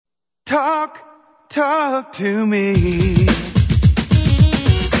Talk to me.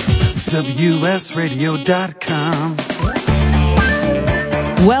 WSRadio.com.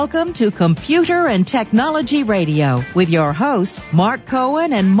 Welcome to Computer and Technology Radio with your hosts, Mark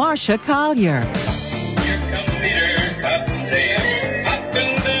Cohen and Marcia Collier. Here comes Peter Cottontail,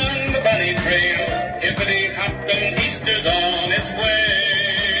 hopping down the bunny trail. Hippity hopping, Easter's on its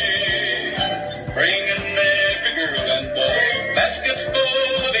way. Bringing every girl and boy baskets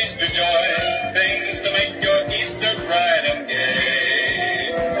full of Easter joy. Things to make your Easter bright and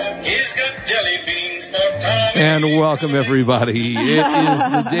gay. He's got jelly beans for Tommy. And welcome, everybody. It is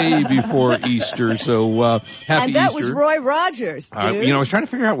the day before Easter, so happy Easter. And that was Roy Rogers, dude. I was trying to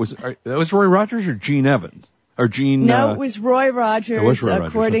figure out, that was Roy Rogers or Gene Evans? Or Gene... No, it was Roy Rogers. It was Roy Rogers.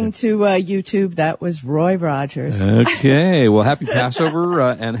 According to YouTube, that was Roy Rogers. Okay, well, happy Passover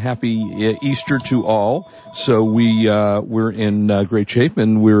and happy Easter to all. So we're in great shape,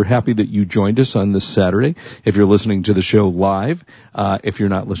 and we're happy that you joined us on this Saturday. If you're listening to the show live, if you're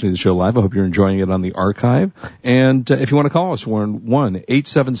not listening to the show live, I hope you're enjoying it on the archive. And if you want to call us, we're on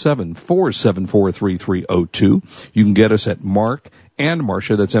 1-877-474-3302. You can get us at Mark and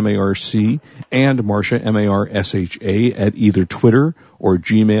Marcia, that's M-A-R-C, and Marcia, M-A-R-S-H-A, at either Twitter or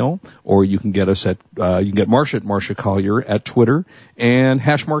Gmail, or you can get us at, you can get Marcia at Marcia Collier at Twitter, and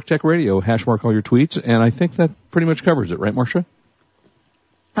 # Tech Radio, # all your tweets, and I think that pretty much covers it, right, Marcia?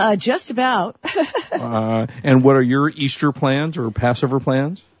 Just about. And what are your Easter plans or Passover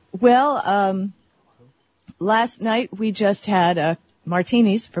plans? Well, last night we just had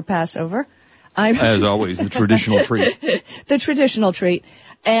martinis for Passover. As always, the traditional treat. The traditional treat.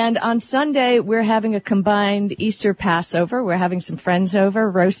 And on Sunday, we're having a combined Easter Passover. We're having some friends over,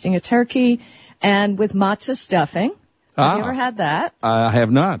 roasting a turkey, and with matzah stuffing. Have you ever had that? I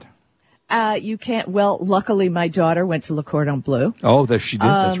have not. You can't. Well, luckily, my daughter went to Le Cordon Bleu. Oh, that she did.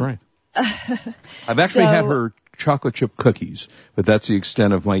 That's right. I've actually had her chocolate chip cookies, but that's the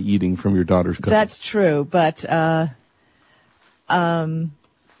extent of my eating from your daughter's cookies. That's true, but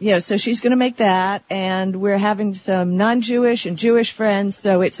yeah, so she's going to make that, and we're having some non-Jewish and Jewish friends,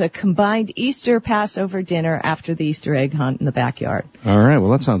 so it's a combined Easter Passover dinner after the Easter egg hunt in the backyard. All right, well,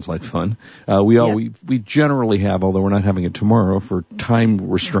 that sounds like fun. We generally have, although we're not having it tomorrow for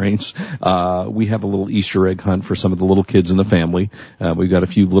time restraints, we have a little Easter egg hunt for some of the little kids in the family. We've got a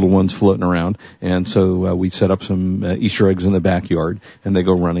few little ones floating around, and so we set up some Easter eggs in the backyard, and they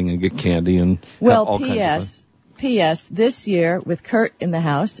go running and get candy and have all kinds of fun. P.S. This year, with Kurt in the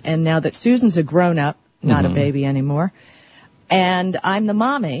house, and now that Susan's a grown-up, not a baby anymore, and I'm the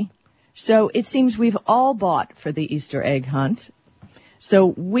mommy, so it seems we've all bought for the Easter egg hunt. So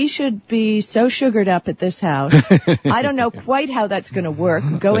we should be so sugared up at this house. I don't know quite how that's going to work,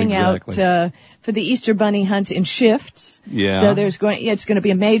 going out for the Easter bunny hunt in shifts. Yeah. So it's going to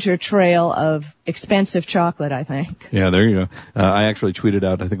be a major trail of expensive chocolate, I think. Yeah, there you go. I actually tweeted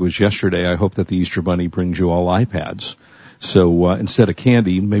out, I think it was yesterday, I hope that the Easter bunny brings you all iPads. So instead of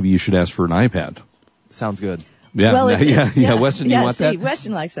candy, maybe you should ask for an iPad. Sounds good. Yeah, well, yeah. Weston, you want that?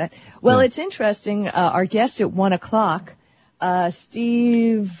 Weston likes that. Well, It's interesting. Our guest at 1:00,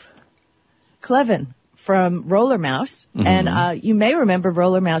 Steve Clevin from Roller Mouse, and you may remember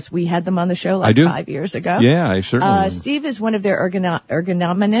Roller Mouse. We had them on the show like 5 years ago. Yeah, I certainly. Steve is one of their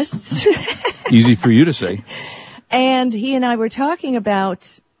ergonomists. Easy for you to say. And he and I were talking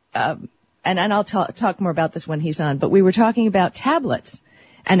about, and I'll talk more about this when he's on, but we were talking about tablets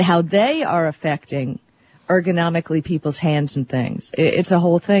and how they are affecting ergonomically people's hands and things. It's a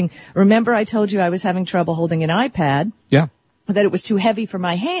whole thing. Remember I told you I was having trouble holding an iPad? Yeah. That it was too heavy for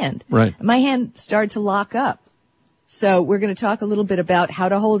my hand. Right. My hand started to lock up. So we're going to talk a little bit about how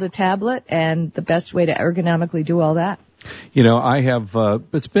to hold a tablet and the best way to ergonomically do all that. You know, I have,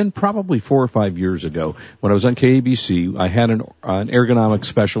 it's been probably 4 or 5 years ago when I was on KABC, I had an ergonomic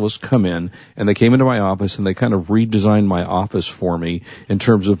specialist come in, and they came into my office and they kind of redesigned my office for me in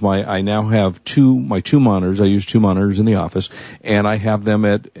terms of I now have my two monitors. I use 2 monitors in the office, and I have them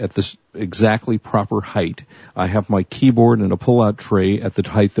at this exactly proper height. I have my keyboard and a pull-out tray at the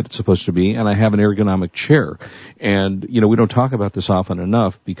height that it's supposed to be, and I have an ergonomic chair. And, you know, we don't talk about this often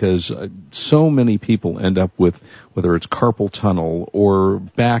enough because so many people end up with, whether it's carpal tunnel or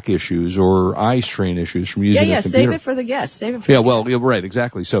back issues or eye strain issues from using a computer. Save it for the guests. Right,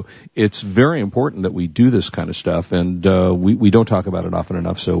 exactly. So it's very important that we do this kind of stuff, and we don't talk about it often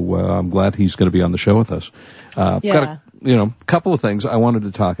enough, so I'm glad he's going to be on the show with us. Got a couple of things I wanted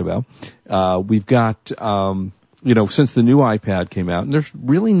to talk about. We've got, since the new iPad came out, and there's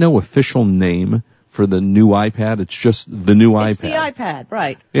really no official name for the new iPad. It's just the new iPad. It's the iPad,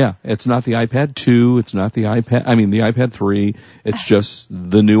 right. Yeah, it's not the iPad 2, it's not the iPad 3, it's just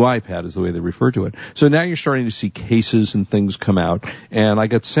the new iPad is the way they refer to it. So now you're starting to see cases and things come out, and I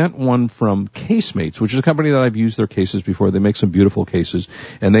got sent one from Casemates, which is a company that I've used their cases before. They make some beautiful cases,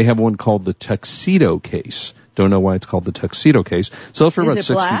 and they have one called the Tuxedo case. Don't know why it's called the Tuxedo case. Sells for about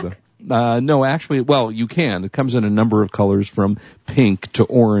 $60. Black? No, actually, well, you can. It comes in a number of colors from pink to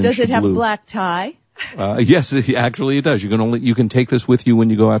orange. Does it to have blue. a black tie? Yes, actually it does. You can take this with you when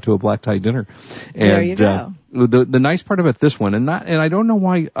you go out to a black tie dinner. And, there you go. The nice part about this one, and I don't know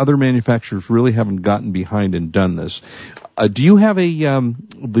why other manufacturers really haven't gotten behind and done this. Do you have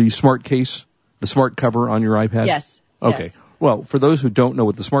the smart case, the smart cover on your iPad? Yes. Okay. Yes. Well, for those who don't know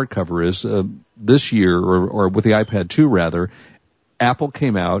what the smart cover is, this year, or with the iPad 2 rather, Apple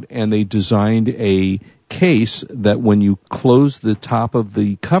came out and they designed a case that when you close the top of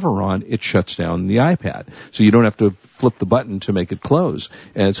the cover on, it shuts down the iPad. So you don't have to flip the button to make it close.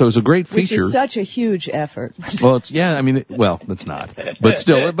 And so it's a great feature. Which is such a huge effort. Well, it's not. But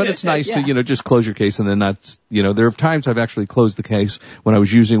still, but it's nice to, just close your case and then not, there are times I've actually closed the case when I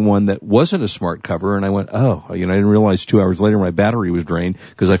was using one that wasn't a smart cover and I went, I didn't realize 2 hours later my battery was drained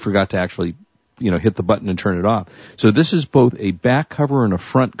because I forgot to actually hit the button and turn it off. So this is both a back cover and a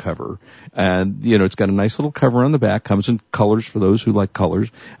front cover. And, it's got a nice little cover on the back, comes in colors for those who like colors.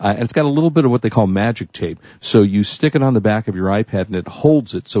 And it's got a little bit of what they call magic tape. So you stick it on the back of your iPad and it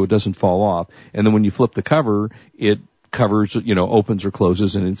holds it so it doesn't fall off. And then when you flip the cover, it covers, opens or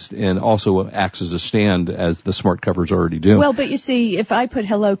closes, and also acts as a stand as the smart covers already do. Well, but you see, if I put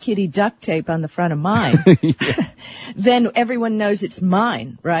Hello Kitty duct tape on the front of mine, then everyone knows it's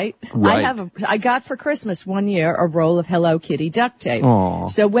mine, right? Right. I got for Christmas one year a roll of Hello Kitty duct tape. Aww.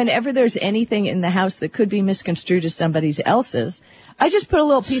 So whenever there's anything in the house that could be misconstrued as somebody else's, I just put a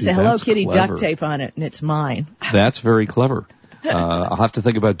little piece of Hello Kitty duct tape on it, and it's mine. That's very clever. I'll have to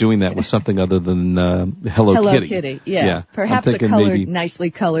think about doing that with something other than Hello Kitty. Yeah. Perhaps a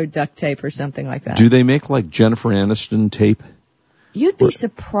nicely colored duct tape or something like that. Do they make like Jennifer Aniston tape? You'd be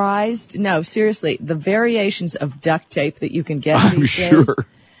surprised. No, seriously, the variations of duct tape that you can get these days.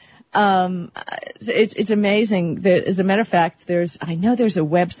 I'm sure. It's amazing. As a matter of fact, I know there's a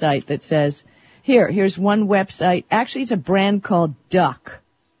website that says, here's one website. Actually, it's a brand called Duck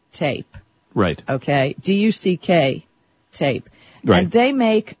Tape. Right. Okay. DUCK tape. Right. And they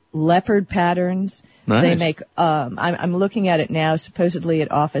make leopard patterns. Nice. They make, I'm looking at it now, supposedly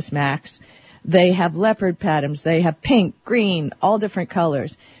at Office Max. They have leopard patterns. They have pink, green, all different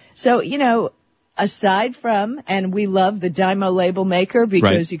colors. So, aside from, and we love the Dymo label maker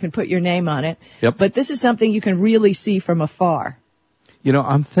because you can put your name on it. Yep. But this is something you can really see from afar.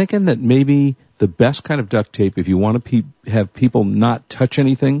 I'm thinking that maybe the best kind of duct tape, if you want to have people not touch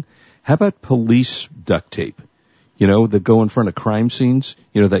anything, how about police duct tape? That go in front of crime scenes,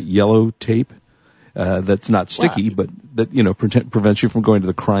 that yellow tape, that's not sticky, but that, prevents you from going to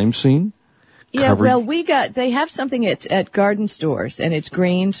the crime scene. Yeah, Covered. well, they have something at garden stores, and it's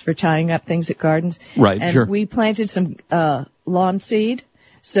greens for tying up things at gardens. Right, and sure. We planted some, lawn seed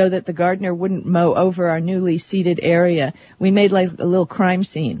so that the gardener wouldn't mow over our newly seeded area. We made like a little crime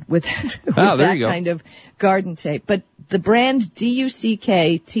scene with that kind of garden tape. But the brand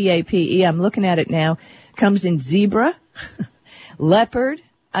DUCKTAPE, I'm looking at it now, comes in zebra, leopard,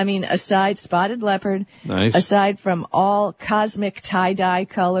 spotted leopard, nice. Aside from all cosmic tie-dye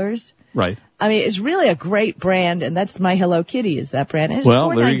colors. Right. It's really a great brand, and that's my Hello Kitty is that brand. And it's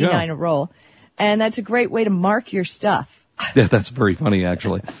 $4.99 a roll, and that's a great way to mark your stuff. Yeah, that's very funny,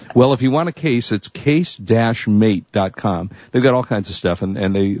 actually. Well, if you want a case, it's case-mate.com. They've got all kinds of stuff, and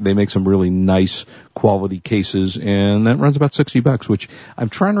they make some really nice quality cases, and that runs about $60, which I'm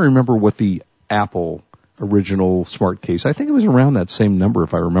trying to remember what the Apple original smart case. I think it was around that same number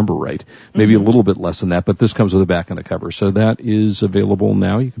if I remember right. Maybe a little bit less than that, but this comes with a back and a cover. So that is available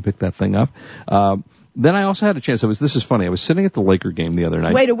now. You can pick that thing up. Then I also had a chance. This is funny. I was sitting at the Laker game the other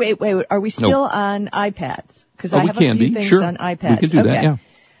night. Wait. Are we still on iPads? Because I have a few things sure. on iPads. We can do that, yeah.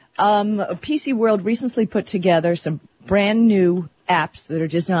 PC World recently put together some brand new apps that are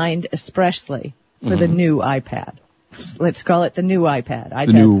designed especially for the new iPad. Let's call it the new iPad.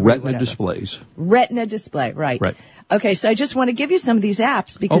 The new Retina displays. Retina display, right. Right. Okay, so I just want to give you some of these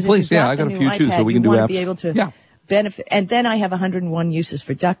apps because please, I got a few too, so we can do apps. You want to be able to benefit. And then I have 101 uses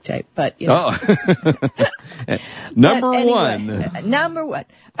for duct tape, but Number one.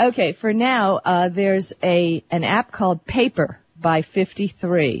 Okay, for now, there's an app called Paper by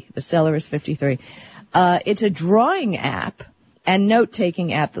 53. The seller is 53. It's a drawing app and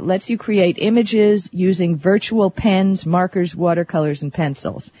note-taking app that lets you create images using virtual pens, markers, watercolors, and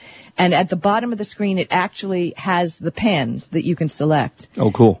pencils. And at the bottom of the screen, it actually has the pens that you can select.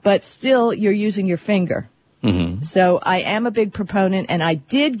 Oh, cool. But still, you're using your finger. Mm-hmm. So I am a big proponent, and I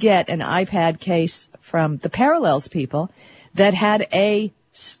did get an iPad case from the Parallels people that had a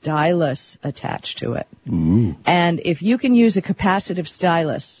stylus attached to it. Ooh. And if you can use a capacitive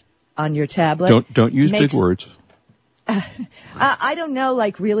stylus on your tablet... Don't use big words. I don't know,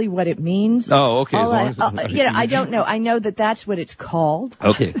 like, really what it means. Oh, okay. I don't know. I know that that's what it's called.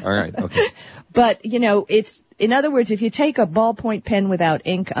 Okay, all right, okay. But, it's, in other words, if you take a ballpoint pen without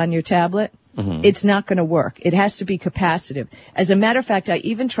ink on your tablet, it's not going to work. It has to be capacitive. As a matter of fact, I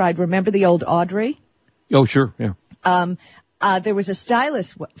even tried, remember the old Audrey? Oh, sure, yeah. There was a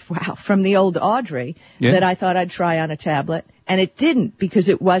stylus, from the old Audrey that I thought I'd try on a tablet, and it didn't because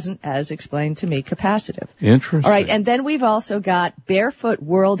it wasn't, as explained to me, capacitive. Interesting. All right, and then we've also got Barefoot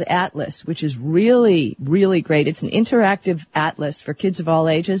World Atlas, which is really, really great. It's an interactive atlas for kids of all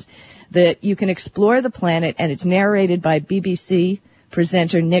ages that you can explore the planet, and it's narrated by BBC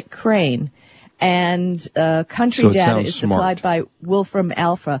presenter Nick Crane. And country data is supplied by Wolfram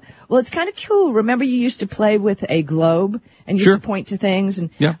Alpha. Well, it's kind of cool. Remember you used to play with a globe and you used to point to things?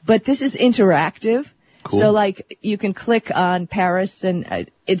 But this is interactive. Cool. So, like, you can click on Paris, and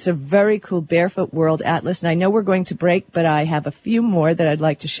it's a very cool Barefoot World Atlas. And I know we're going to break, but I have a few more that I'd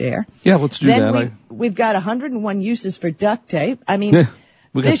like to share. Yeah, let's do that. Then we've got 101 uses for duct tape. I mean,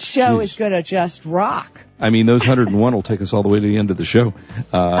 this show is going to just rock. I mean, those 101 will take us all the way to the end of the show.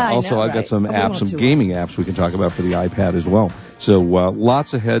 I've got some apps, some gaming apps we can talk about for the iPad as well. So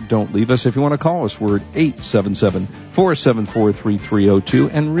lots ahead. Don't leave us. If you want to call us, we're at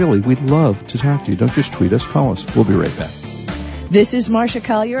 877-474-3302. And really, we'd love to talk to you. Don't just tweet us. Call us. We'll be right back. This is Marcia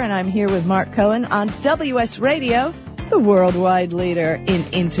Collier, and I'm here with Mark Cohen on WS Radio, the worldwide leader in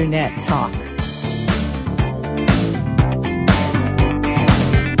Internet talk.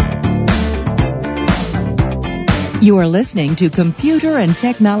 You are listening to Computer and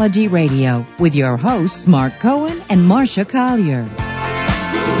Technology Radio with your hosts Mark Cohen and Marcia Collier.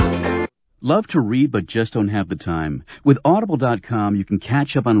 Love to read but just don't have the time? With Audible.com, you can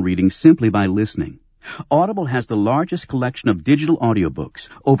catch up on reading simply by listening. Audible has the largest collection of digital audiobooks,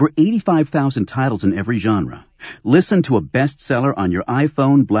 over 85,000 titles in every genre. Listen to a bestseller on your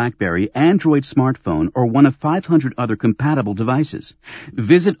iPhone, BlackBerry, Android smartphone, or one of 500 other compatible devices.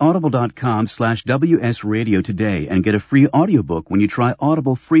 Visit audible.com/WS Radio today and get a free audiobook when you try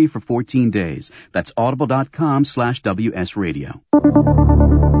Audible free for 14 days. That's audible.com/WS Radio.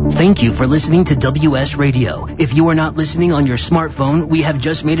 Thank you for listening to WS Radio. If you are not listening on your smartphone, we have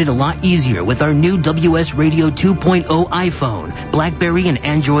just made it a lot easier with our new WS Radio 2.0 iPhone, BlackBerry, and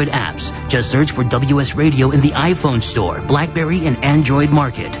Android apps. Just search for WS Radio in the iPhone Store, BlackBerry, and Android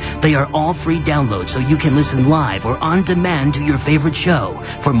Market. They are all free downloads so you can listen live or on demand to your favorite show.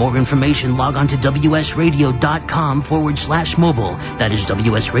 For more information, log on to WSRadio.com/mobile. That is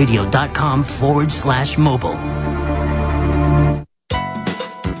WSRadio.com/mobile.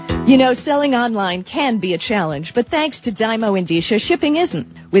 You know, selling online can be a challenge, but thanks to Dymo Indicia, shipping isn't.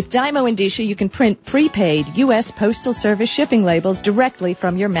 With Dymo Indicia, you can print prepaid U.S. Postal Service shipping labels directly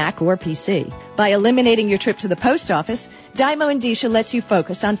from your Mac or PC. By eliminating your trip to the post office, Dymo Indicia lets you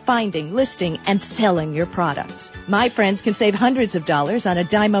focus on finding, listing, and selling your products. My friends can save hundreds of dollars on a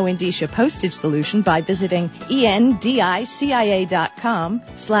Dymo Indicia postage solution by visiting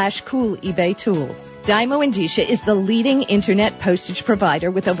endicia.com/cool eBay tools. Dymo Indicia is the leading internet postage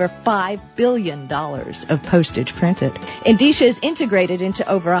provider with over $5 billion of postage printed. Indicia is integrated into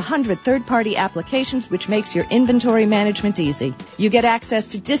over 100 third-party applications, which makes your inventory management easy. You get access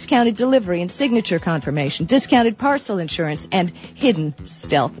to discounted delivery and signature confirmation, discounted parcel insurance, and hidden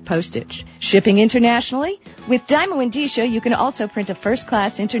stealth postage. Shipping internationally? With Dymo Indicia, you can also print a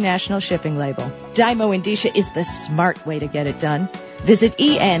first-class international shipping label. Dymo Indicia is the smart way to get it done. Visit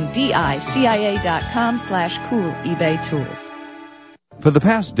endicia.com/cool eBay tools. For the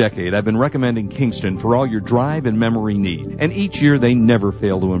past decade, I've been recommending Kingston for all your drive and memory need, and each year they never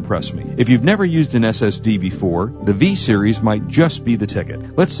fail to impress me. If you've never used an SSD before, the V-Series might just be the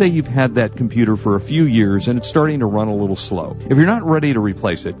ticket. Let's say you've had that computer for a few years and it's starting to run a little slow. If you're not ready to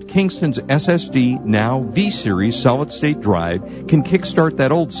replace it, Kingston's SSD Now V-Series solid-state drive can kickstart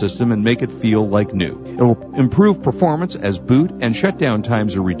that old system and make it feel like new. It'll improve performance as boot and shutdown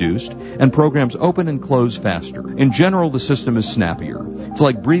times are reduced, and programs open and close faster. In general, the system is snappier. It's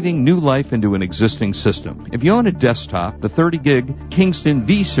like breathing new life into an existing system. If you own a desktop, the 30-gig Kingston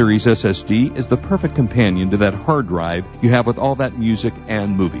V-Series SSD is the perfect companion to that hard drive you have with all that music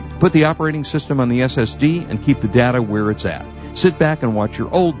and movie. Put the operating system on the SSD and keep the data where it's at. Sit back and watch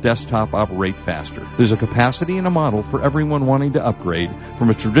your old desktop operate faster. There's a capacity and a model for everyone wanting to upgrade from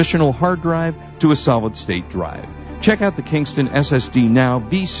a traditional hard drive to a solid-state drive. Check out the Kingston SSD Now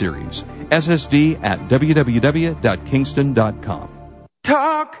V-Series. SSD at www.kingston.com.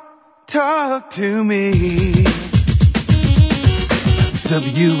 Talk to me.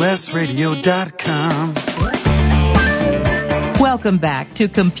 WSRadio.com. Welcome back to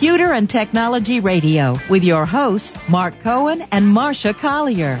Computer and Technology Radio with your hosts, Mark Cohen and Marcia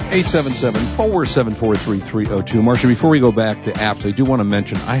Collier. 877-474-3302. Marcia, before we go back to apps, I do want to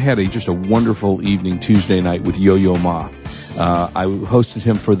mention I had just a wonderful evening Tuesday night with Yo-Yo Ma. I hosted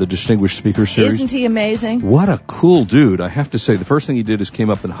him for the Distinguished Speaker Series. Isn't he amazing? What a cool dude. I have to say, the first thing he did is came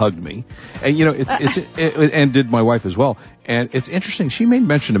up and hugged me. And, and did my wife as well. And it's interesting. She made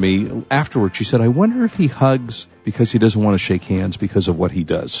mention to me afterwards. She said, I wonder if he hugs because he doesn't want to shake hands because of what he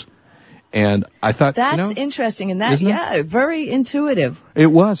does. And I thought, that's interesting. And that, very intuitive. It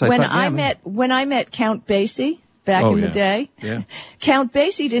was. When I met Count Basie back in the day, Count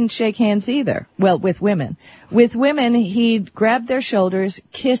Basie didn't shake hands either. Well, with women. With women, he'd grab their shoulders,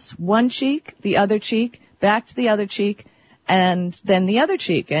 kiss one cheek, the other cheek, back to the other cheek, and then the other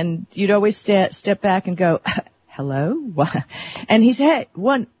cheek. And you'd always step back and go, hello? And he said,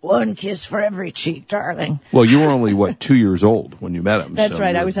 one kiss for every cheek, darling. Well, you were only, 2 years old when you met him. That's so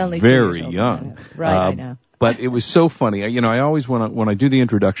right. I was only 2 very years old. young. Right, I know. But it was so funny. I always, when I do the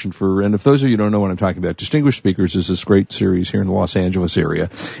introduction and if those of you don't know what I'm talking about, Distinguished Speakers is this great series here in the Los Angeles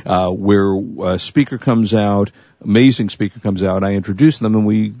area, where a speaker comes out, amazing speaker comes out, I introduce them, and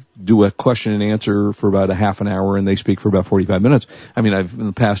we do a question and answer for about a half an hour, and they speak for about 45 minutes. In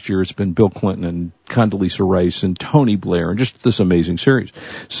the past year, it's been Bill Clinton and Condoleezza Rice and Tony Blair, and just this amazing series.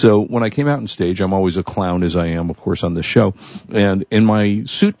 So when I came out on stage, I'm always a clown, as I am, of course, on this show, and in my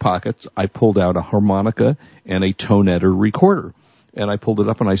suit pockets, I pulled out a harmonica and a Tonetter recorder. And I pulled it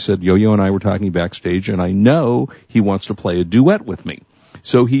up and I said, Yo-Yo and I were talking backstage, and I know he wants to play a duet with me.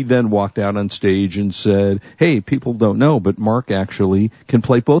 So he then walked out on stage and said, hey, people don't know, but Mark actually can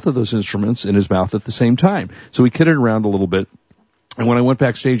play both of those instruments in his mouth at the same time. So we kidded around a little bit. And when I went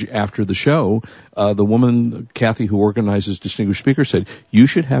backstage after the show, the woman, Kathy, who organizes Distinguished Speaker, said, you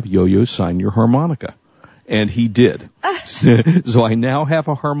should have Yo-Yo sign your harmonica. And he did. So I now have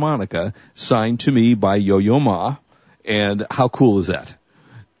a harmonica signed to me by Yo-Yo Ma. And how cool is that?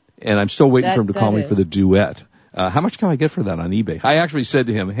 And I'm still waiting for him to call me for the duet. How much can I get for that on eBay? I actually said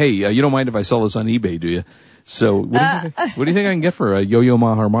to him, hey, you don't mind if I sell this on eBay, do you? So what do you think I can get for a Yo-Yo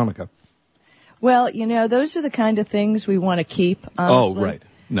Ma harmonica? Well, those are the kind of things we want to keep, honestly. Oh, right.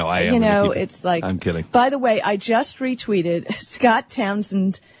 No, I am. It's like... I'm kidding. By the way, I just retweeted. Scott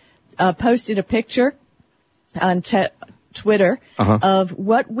Townsend posted a picture on Twitter of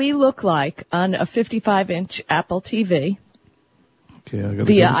what we look like on a 55-inch Apple TV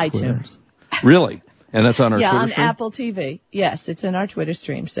via iTunes. Really? And that's on our Twitter stream? Yeah, on Apple TV. Yes, it's in our Twitter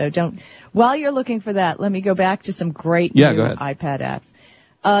stream. So while you're looking for that, let me go back to some great new iPad apps.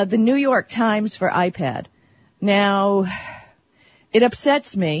 The New York Times for iPad. Now, it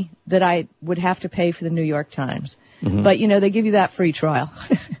upsets me that I would have to pay for the New York Times. Mm-hmm. But, they give you that free trial.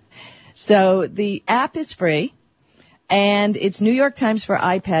 So the app is free, and it's New York Times for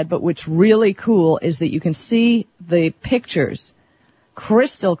iPad, but what's really cool is that you can see the pictures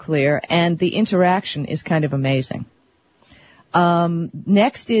crystal clear, and the interaction is kind of amazing.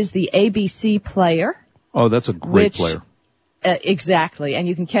 Next is the ABC Player. Oh, that's a great player. Exactly. And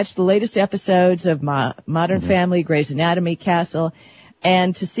you can catch the latest episodes of Modern Family, Grey's Anatomy, Castle.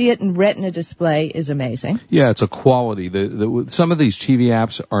 And to see it in Retina display is amazing. Yeah, it's a quality. Some of these TV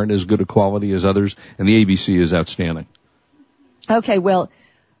apps aren't as good a quality as others, and the ABC is outstanding. Okay, well,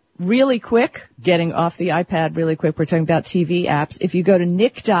 really quick, getting off the iPad really quick, we're talking about TV apps. If you go to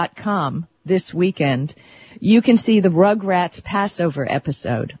Nick.com this weekend, you can see the Rugrats Passover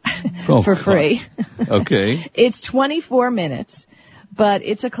episode for free. Okay. It's 24 minutes, but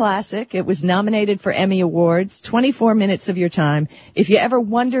it's a classic. It was nominated for Emmy Awards. 24 minutes of your time. If you ever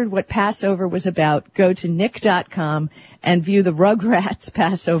wondered what Passover was about, go to Nick.com and view the Rugrats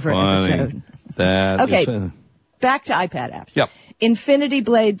Passover episode. Back to iPad apps. Yep. Infinity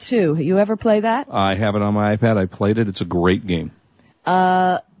Blade 2. You ever play that? I have it on my iPad. I played it. It's a great game.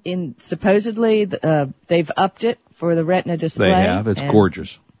 Supposedly, they've upped it for the Retina display. They have. It's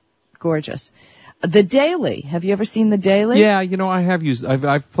gorgeous. Gorgeous. The Daily. Have you ever seen The Daily? Yeah, I have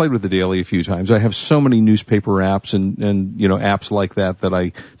I've played with The Daily a few times. I have so many newspaper apps and apps like that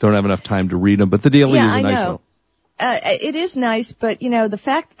I don't have enough time to read them. But The Daily is a nice one. It is nice, but the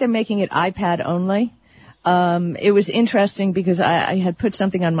fact that they're making it iPad only, it was interesting because I had put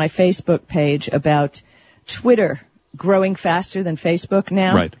something on my Facebook page about Twitter growing faster than Facebook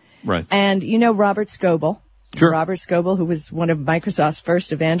now. Right. And you know Robert Scoble. Sure. Robert Scoble, who was one of Microsoft's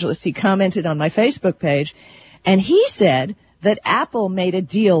first evangelists, he commented on my Facebook page, and he said that Apple made a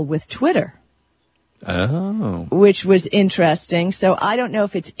deal with Twitter. Oh. Which was interesting. So I don't know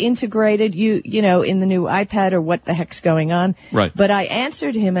if it's integrated, you know, in the new iPad or what the heck's going on. Right. But I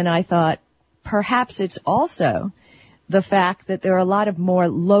answered him and I thought perhaps it's also the fact that there are a lot of more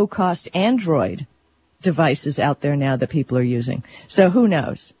low-cost Android devices out there now that people are using. So who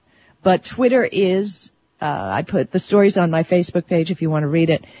knows? But Twitter is, I put the stories on my Facebook page if you want to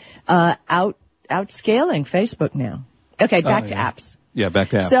read it, outscaling Facebook now. Okay, back to apps. Yeah, back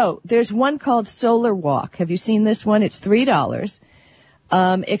to apps. So there's one called Solar Walk. Have you seen this one? It's $3.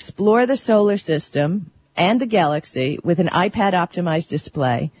 Explore the solar system and the galaxy with an iPad-optimized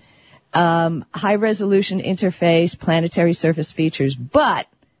display, high-resolution interface, planetary surface features, but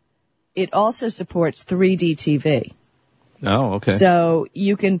it also supports 3D TV. Oh, okay. So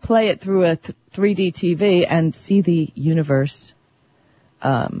you can play it through a 3D TV and see the universe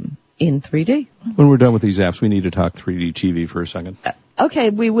in 3D. When we're done with these apps, we need to talk 3D TV for a second. Okay,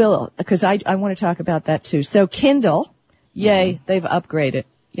 we will, because I want to talk about that too. So Kindle, yay, they've upgraded.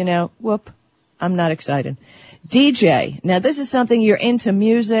 You know, whoop, I'm not excited. DJ, now this is something you're into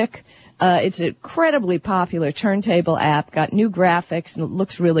music. It's an incredibly popular turntable app, got new graphics, and it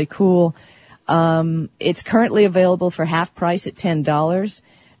looks really cool. It's currently available for half price at $10.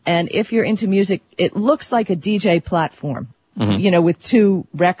 And if you're into music, it looks like a DJ platform, you know, with two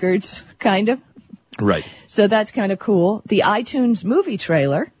records, kind of. Right. So that's kind of cool. The iTunes movie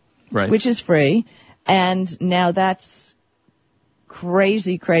trailer, which is free. And now that's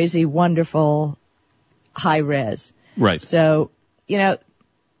crazy, crazy, wonderful, high res. Right. So, you know,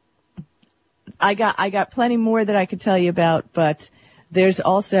 I got plenty more that I could tell you about, but there's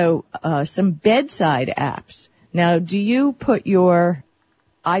also some bedside apps. Now, do you put your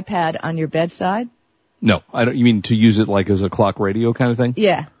iPad on your bedside? No, I don't. You mean to use it like as a clock radio kind of thing?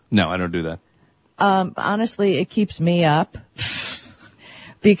 Yeah. No, I don't do that. Honestly, it keeps me up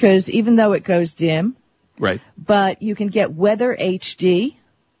because even though it goes dim, right? But you can get Weather HD,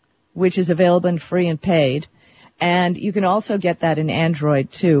 which is available in free and paid. And you can also get that in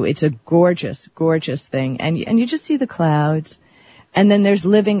Android too. It's a gorgeous, gorgeous thing. And you just see the clouds. And then there's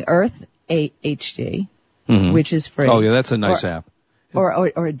Living Earth HD, which is free. Oh yeah, that's a nice app. Or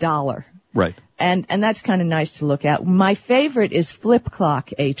 $1. Right. And that's kind of nice to look at. My favorite is Flip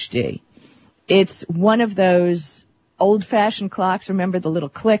Clock HD. It's one of those old-fashioned clocks. Remember the little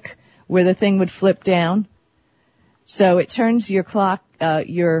click where the thing would flip down? So it turns your clock,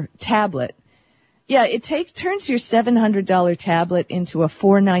 your tablet. Yeah, it turns your $700 tablet into a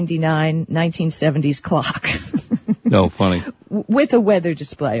 $499 1970s clock. Oh, funny. With a weather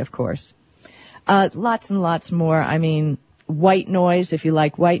display, of course. Lots and lots more. I mean, white noise, if you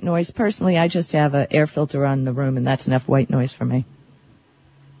like white noise. Personally, I just have an air filter on the room, and that's enough white noise for me.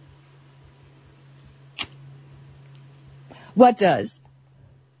 What does?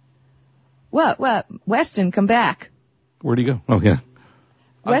 What? Weston, come back. Where'd he go? Oh, yeah.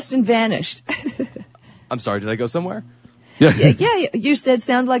 Weston vanished. I'm sorry, did I go somewhere? Yeah, you said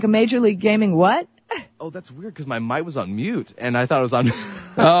sound like a Major League Gaming what? Oh, that's weird because my mic was on mute, and I thought it was on...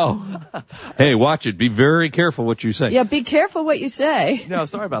 Oh. Hey, watch it. Be very careful what you say. Yeah, be careful what you say. No,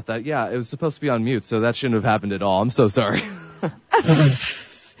 sorry about that. Yeah, it was supposed to be on mute, so that shouldn't have happened at all. I'm so sorry.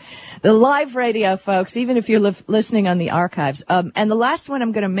 The live radio, folks, even if you're listening on the archives. And the last one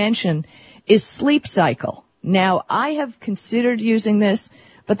I'm going to mention is Sleep Cycle. Now, I have considered using this,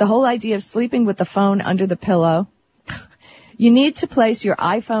 but the whole idea of sleeping with the phone under the pillow, you need to place your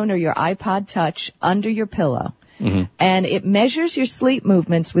iPhone or your iPod Touch under your pillow, and it measures your sleep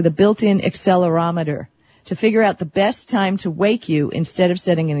movements with a built-in accelerometer to figure out the best time to wake you instead of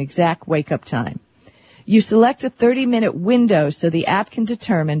setting an exact wake-up time. You select a 30-minute window so the app can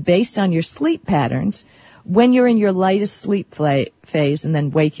determine, based on your sleep patterns, when you're in your lightest sleep phase and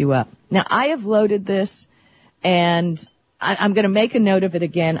then wake you up. Now, I have loaded this, and I'm going to make a note of it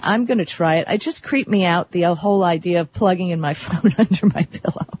again. I'm going to try it. It just creeped me out, the whole idea of plugging in my phone under my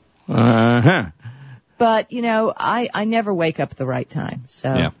pillow. Uh-huh. But, you know, I never wake up at the right time.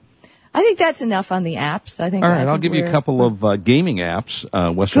 So yeah. I think that's enough on the apps. All right, I'll give you a couple of gaming apps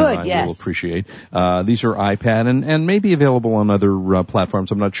Western and I will appreciate. These are iPad and may be available on other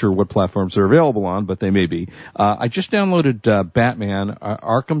platforms. I'm not sure what platforms they're available on, but they may be. I just downloaded Batman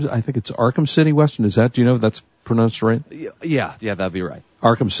Arkham. I think it's Arkham City, Western. Is that? Do you know if that's pronounced right? Yeah, that'd be right.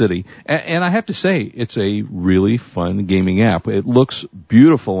 Arkham City. And I have to say, it's a really fun gaming app. It looks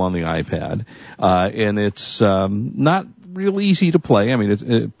beautiful on the iPad, and it's not real easy to play. I mean, it's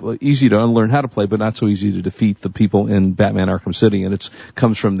easy to learn how to play, but not so easy to defeat the people in Batman Arkham City. And it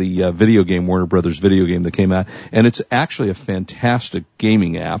comes from the video game, Warner Brothers video game that came out. And it's actually a fantastic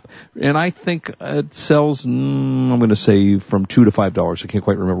gaming app. And I think it sells, I'm going to say, from $2 to $5. I can't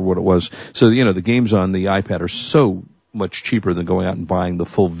quite remember what it was. So, the games on the iPad are so much cheaper than going out and buying the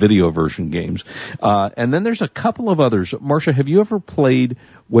full video version games. And then there's a couple of others. Marcia, have you ever played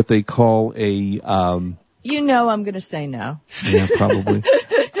what they call a... I'm going to say no. Yeah, probably.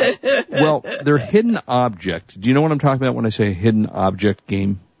 Well, they're hidden object. Do you know what I'm talking about when I say a hidden object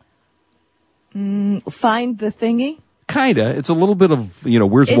game? Find the thingy? Kinda. It's a little bit of,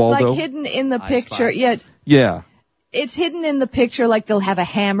 where's Waldo? It's like hidden in the picture. Yeah. It's hidden in the picture, like they'll have a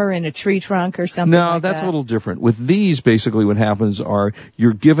hammer in a tree trunk or something No, like that's that. a little different. With these, basically what happens are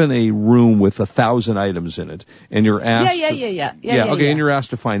you're given a room with 1,000 items in it, and you're asked and you're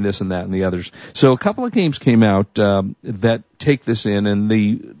asked to find this and that and the others. So a couple of games came out that take this in, and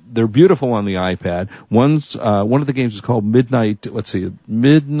they're beautiful on the iPad. One of the games is called Midnight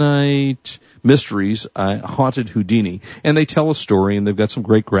Mysteries, Haunted Houdini. And they tell a story, and they've got some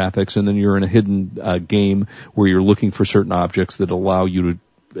great graphics, and then you're in a hidden game where you're looking for certain objects that allow you to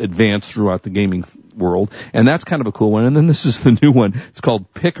advance throughout the gaming world. And that's kind of a cool one. And then this is the new one. It's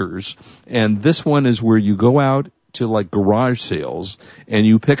called Pickers. And this one is where you go out to like garage sales, and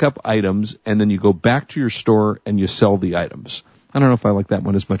you pick up items, and then you go back to your store and you sell the items. I don't know if I like that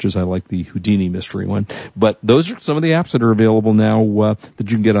one as much as I like the Houdini mystery one. But those are some of the apps that are available now that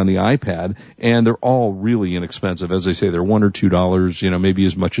you can get on the iPad, and they're all really inexpensive. As I say, they're $1 or $2, maybe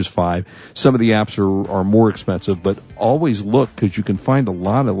as much as $5. Some of the apps are more expensive, but always look, because you can find a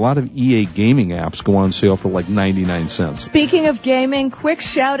lot of EA gaming apps go on sale for like 99 cents. Speaking of gaming, quick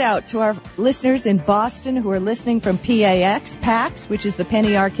shout out to our listeners in Boston who are listening from PAX, which is the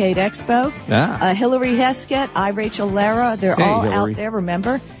Penny Arcade Expo. Hillary Heskett, Rachel Lara, they're all Hillary. out there,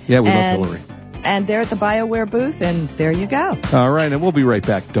 remember? Yeah, we love Hillary. And they're at the BioWare booth, and there you go. All right, and we'll be right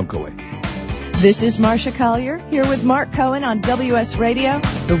back. Don't go away. This is Marcia Collier, here with Mark Cohen on WS Radio,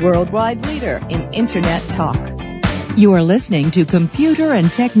 the worldwide leader in Internet talk. You are listening to Computer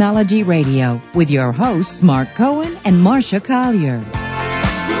and Technology Radio with your hosts, Mark Cohen and Marcia Collier.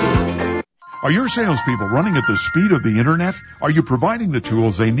 Are your salespeople running at the speed of the Internet? Are you providing the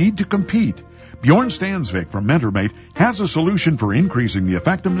tools they need to compete? Bjorn Stansvik from MentorMate has a solution for increasing the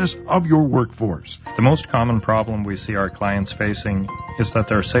effectiveness of your workforce. The most common problem we see our clients facing is that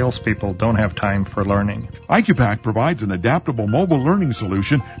their salespeople don't have time for learning. IQPAC provides an adaptable mobile learning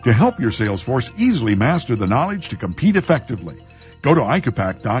solution to help your sales force easily master the knowledge to compete effectively. Go to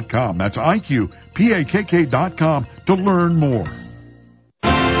IQPAC.com, that's IQPAKK.com, to learn more.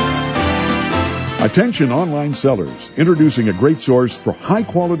 Attention online sellers, introducing a great source for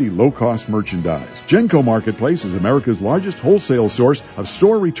high-quality, low-cost merchandise. Genco Marketplace is America's largest wholesale source of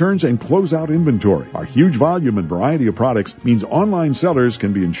store returns and closeout inventory. Our huge volume and variety of products means online sellers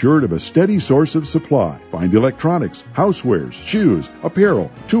can be assured of a steady source of supply. Find electronics, housewares, shoes,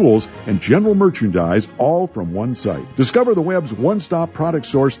 apparel, tools, and general merchandise all from one site. Discover the web's one-stop product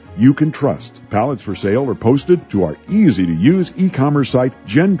source you can trust. Pallets for sale are posted to our easy-to-use e-commerce site,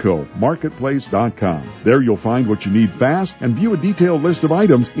 GencoMarketplace.com. There you'll find what you need fast and view a detailed list of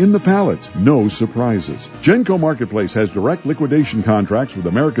items in the pallets. No surprises. Genco Marketplace has direct liquidation contracts with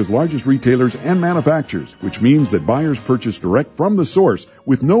America's largest retailers and manufacturers, which means that buyers purchase direct from the source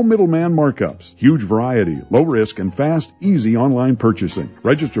with no middleman markups. Huge variety, low risk, and fast, easy online purchasing.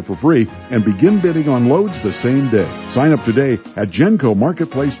 Register for free and begin bidding on loads the same day. Sign up today at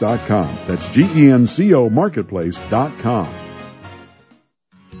GencoMarketplace.com. That's GENCO Marketplace.com.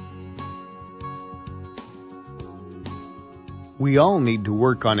 We all need to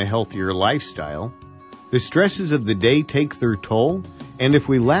work on a healthier lifestyle. The stresses of the day take their toll, and if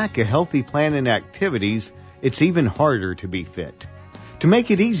we lack a healthy plan and activities, it's even harder to be fit. To make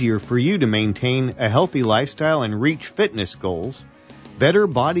it easier for you to maintain a healthy lifestyle and reach fitness goals, Better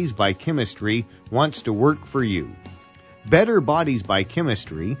Bodies by Chemistry wants to work for you. Better Bodies by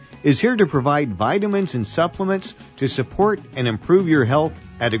Chemistry is here to provide vitamins and supplements to support and improve your health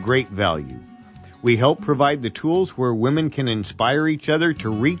at a great value. We help provide the tools where women can inspire each other to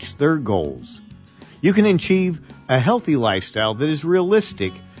reach their goals. You can achieve a healthy lifestyle that is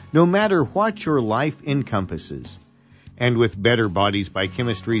realistic no matter what your life encompasses. And with Better Bodies by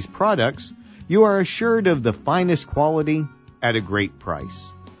Chemistry's products, you are assured of the finest quality at a great price.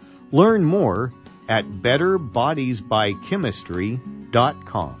 Learn more at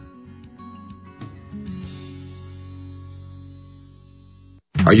betterbodiesbychemistry.com.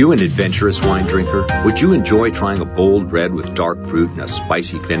 Are you an adventurous wine drinker? Would you enjoy trying a bold red with dark fruit and a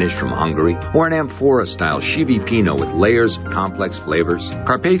spicy finish from Hungary? Or an amphora-style Chivi Pinot with layers of complex flavors?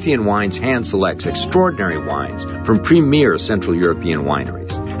 Carpathian Wines hand selects extraordinary wines from premier Central European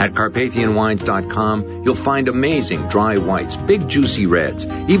wineries. At CarpathianWines.com, you'll find amazing dry whites, big juicy reds,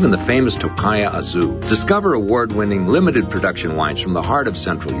 even the famous Tokaja Azul. Discover award-winning limited production wines from the heart of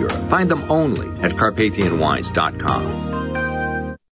Central Europe. Find them only at CarpathianWines.com.